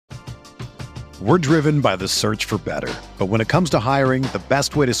We're driven by the search for better. But when it comes to hiring, the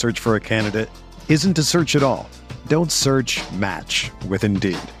best way to search for a candidate isn't to search at all. Don't search, match with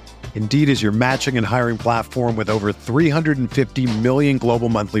Indeed. Indeed is your matching and hiring platform with over 350 million global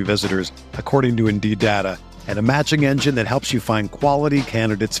monthly visitors, according to Indeed data, and a matching engine that helps you find quality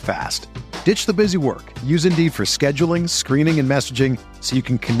candidates fast. Ditch the busy work. Use Indeed for scheduling, screening, and messaging so you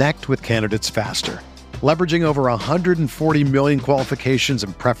can connect with candidates faster. Leveraging over 140 million qualifications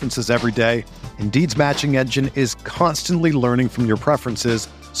and preferences every day, Indeed's matching engine is constantly learning from your preferences,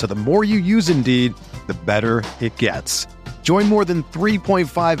 so the more you use Indeed, the better it gets. Join more than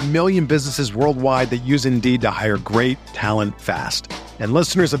 3.5 million businesses worldwide that use Indeed to hire great talent fast. And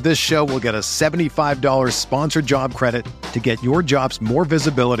listeners of this show will get a $75 sponsored job credit to get your jobs more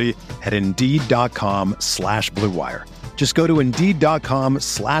visibility at Indeed.com/Blue Wire. Just go to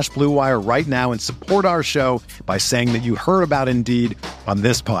Indeed.com/Blue Wire right now and support our show by saying that you heard about Indeed on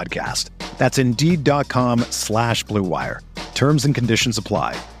this podcast. That's Indeed.com/Blue Wire. Terms and conditions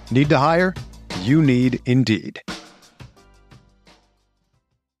apply. Need to hire? You need Indeed.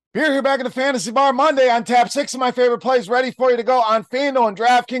 Here back at the Fantasy Bar Monday on tap. 6 of my favorite plays ready for you to go on FanDuel and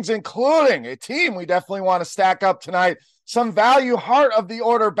DraftKings, including a team we definitely want to stack up tonight. Some value heart of the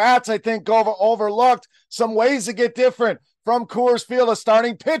order bats, I think, go overlooked. Some ways to get different from Coors Field, a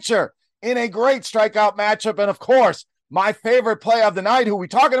starting pitcher in a great strikeout matchup. And, of course, my favorite play of the night, who we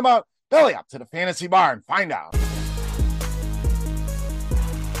talking about? Belly up to the Fantasy Bar and find out.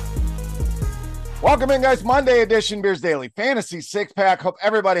 Welcome in, guys. Monday edition, Beers Daily Fantasy Six-Pack. Hope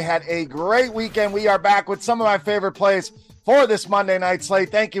everybody had a great weekend. We are back with some of my favorite plays for this Monday night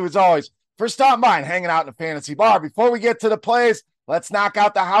slate. Thank you, as always, for stopping by and hanging out in the Fantasy Bar. Before we get to the plays, let's knock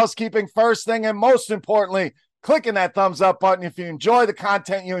out the housekeeping first thing, and most importantly, clicking that thumbs up button. If you enjoy the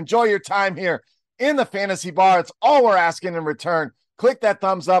content, you enjoy your time here in the Fantasy Bar, it's all we're asking in return. Click that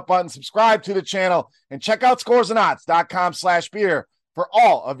thumbs up button, subscribe to the channel, and check out scoresandodds.com/beer for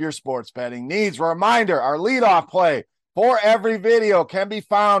all of your sports betting needs. Reminder, our leadoff play for every video can be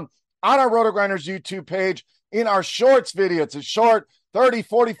found on our RotoGrinders YouTube page in our shorts video. It's a short 30,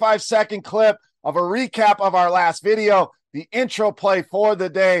 45-second clip of a recap of our last video, the intro play for the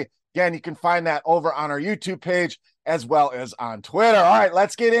day. Again, you can find that over on our YouTube page as well as on Twitter. All right,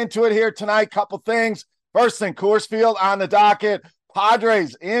 let's get into it here tonight. Couple things. First thing, Coors Field on the docket.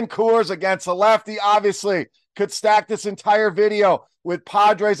 Padres in Coors against a lefty. Obviously, could stack this entire video with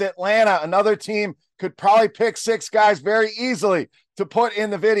Padres Atlanta. Another team could probably pick 6 guys very easily to put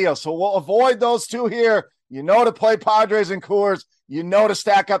in the video. So we'll avoid those two here. You know to play Padres and Coors. You know to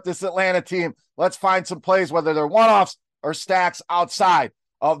stack up this Atlanta team. Let's find some plays, whether they're one-offs or stacks outside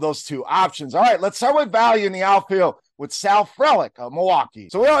of those two options. All right, let's start with value in the outfield with Sal Frelick of Milwaukee.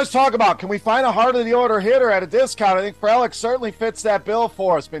 So we always talk about, can we find a heart of the order hitter at a discount? I think Frelick certainly fits that bill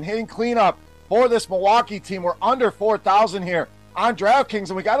for us. Been hitting cleanup for this Milwaukee team. We're under 4,000 here on DraftKings,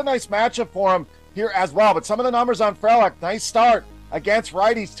 and we got a nice matchup for him here as well. But some of the numbers on Frelick, nice start against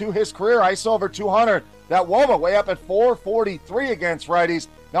righties to his career, ISO over 200. That WOBA way up at 443 against righties.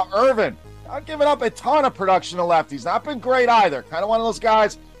 Now Irvin, not giving up a ton of production to lefties. Not been great either. Kind of one of those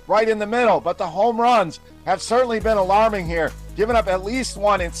guys right in the middle. But the home runs have certainly been alarming here. Giving up at least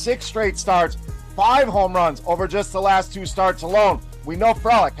 1 in 6 straight starts. 5 home runs over just the last 2 starts alone. We know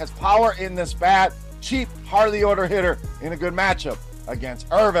Frelick has power in this bat. Cheap, heart of the order hitter in a good matchup against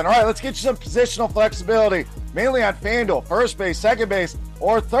Irvin. All right, let's get you some positional flexibility, mainly on FanDuel, first base, second base,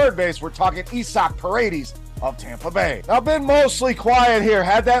 or third base. We're talking Isaac Paredes of Tampa Bay. Now, been mostly quiet here.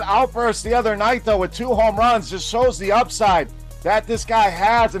 Had that outburst the other night, though, with 2 home runs. Just shows the upside that this guy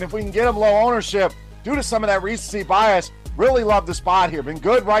has, and if we can get him low ownership due to some of that recency bias, really love the spot here. Been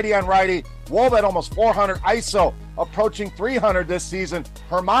good righty on righty. Wolf at almost 400 ISO, approaching 300 this season.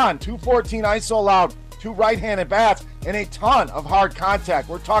 Herman, 214 ISO allowed to right-handed bats, and a ton of hard contact.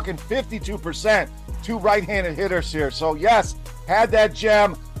 We're talking 52% to right-handed hitters here. So yes, had that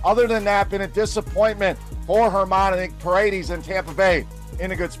gem. Other than that, been a disappointment for Herman. I think Paredes in Tampa Bay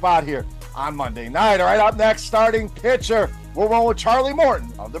in a good spot here on Monday night. All right, up next, starting pitcher. We'll roll with Charlie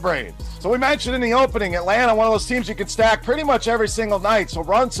Morton of the Braves. So we mentioned in the opening, Atlanta, one of those teams you can stack pretty much every single night. So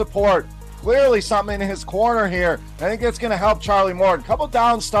run support, clearly something in his corner here. I think it's going to help Charlie Morton. Couple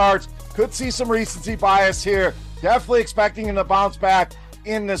down starts, could see some recency bias here. Definitely expecting him to bounce back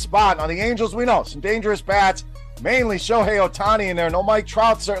in this spot. Now the Angels, we know, some dangerous bats, mainly Shohei Ohtani in there. No Mike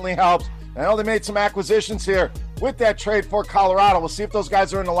Trout certainly helps. I know they made some acquisitions here with that trade for Colorado. We'll see if those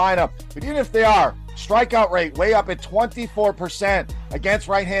guys are in the lineup. But even if they are, strikeout rate way up at 24% against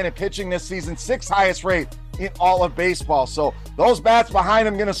right-handed pitching this season, 6th highest rate in all of baseball. So those bats behind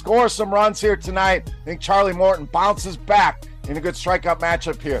him going to score some runs here tonight. I think Charlie Morton bounces back in a good strikeout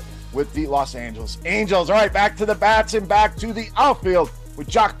matchup here with the Los Angeles Angels. All right, back to the bats and back to the outfield with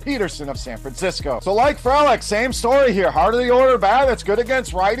Joc Pederson of San Francisco. So like Frelick, same story here. Heart of the order bat that's good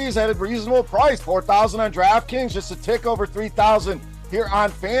against righties at a reasonable price. 4,000 on DraftKings, just a tick over 3,000 here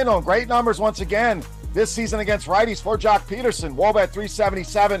on FanDuel. Great numbers once again this season against righties for Joc Pederson. WOBA at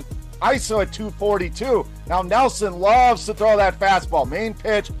 377, ISO at 242. Now Nelson loves to throw that fastball. Main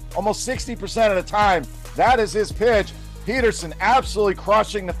pitch, almost 60% of the time. That is his pitch. Pederson absolutely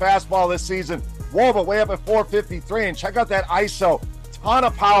crushing the fastball this season. WOBA way up at 453. And check out that ISO. Ton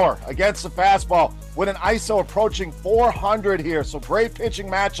of power against the fastball with an ISO approaching 400 here. So great pitching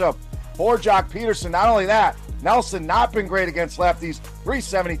matchup for Joc Pederson. Not only that, Nelson not been great against lefties.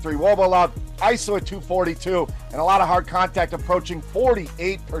 373 WOBA allowed, ISO at 242, and a lot of hard contact approaching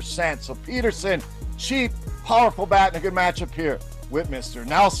 48%. So Pederson, cheap, powerful bat, and a good matchup here with Mr.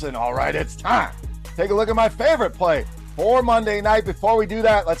 Nelson. All right, it's time. Take a look at my favorite play for Monday night. Before we do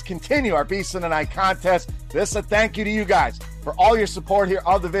that, let's continue our Beast of the Night contest. This is a thank you to you guys for all your support here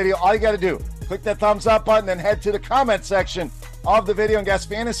of the video. All you got to do, click that thumbs up button and head to the comment section of the video and guess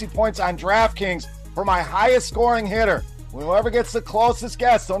fantasy points on DraftKings for my highest scoring hitter. Whoever gets the closest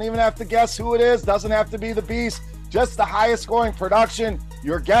guess, don't even have to guess who it is, doesn't have to be the Beast, just the highest scoring production.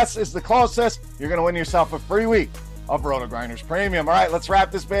 Your guess is the closest. You're going to win yourself a free week of RotoGrinders Premium. All right, let's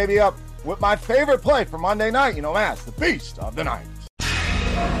wrap this baby up with my favorite play for Monday night. You know, as the Beast of the Night.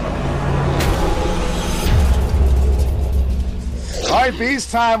 All right,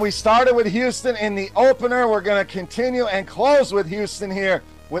 Beast time. We started with Houston in the opener. We're going to continue and close with Houston here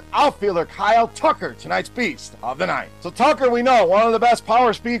with outfielder Kyle Tucker, tonight's Beast of the Night. So Tucker, we know, one of the best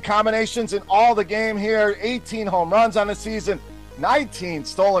power speed combinations in all the game here. 18 home runs on the season, 19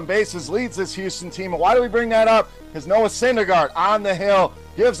 stolen bases, leads this Houston team. And why do we bring that up? Because Noah Syndergaard on the hill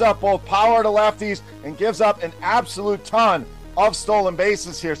gives up both power to lefties and gives up an absolute ton of stolen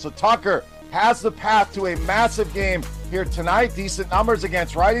bases here. So Tucker has the path to a massive game here tonight. Decent numbers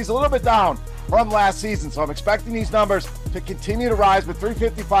against righties, a little bit down from last season. So I'm expecting these numbers to continue to rise with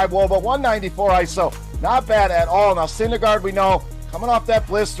 355 WOBA, 194 ISO. Not bad at all. Now Syndergaard, we know, coming off that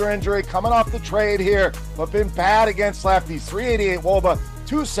blister injury, coming off the trade here, but been bad against lefties. 388 WOBA,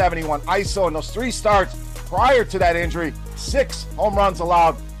 271 ISO in those 3 starts prior to that injury. 6 home runs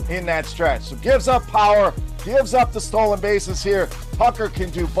allowed in that stretch. So gives up power, gives up the stolen bases here. Tucker can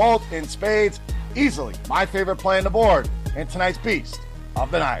do both in spades. Easily my favorite play on the board and tonight's Beast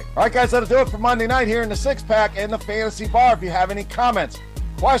of the Night. All right, guys, that'll do it for Monday night here in the Six Pack and the Fantasy Bar. If you have any comments,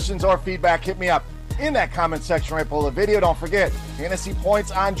 questions, or feedback, hit me up in that comment section right below the video. Don't forget, fantasy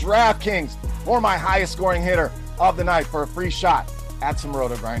points on DraftKings for my highest scoring hitter of the night for a free shot at some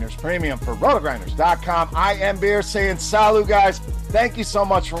RotoGrinders Premium. For RotoGrinders.com, I am Beer saying salut, guys. Thank you so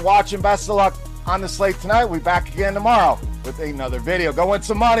much for watching. Best of luck on the slate tonight. We'll be back again tomorrow with another video. Go win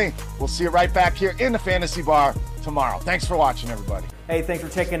some money. We'll see you right back here in the Fantasy Bar tomorrow. Thanks for watching, everybody. Hey, thanks for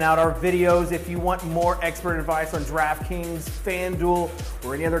checking out our videos. If you want more expert advice on DraftKings, FanDuel,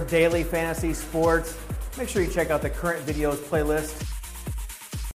 or any other daily fantasy sports, make sure you check out the current videos playlist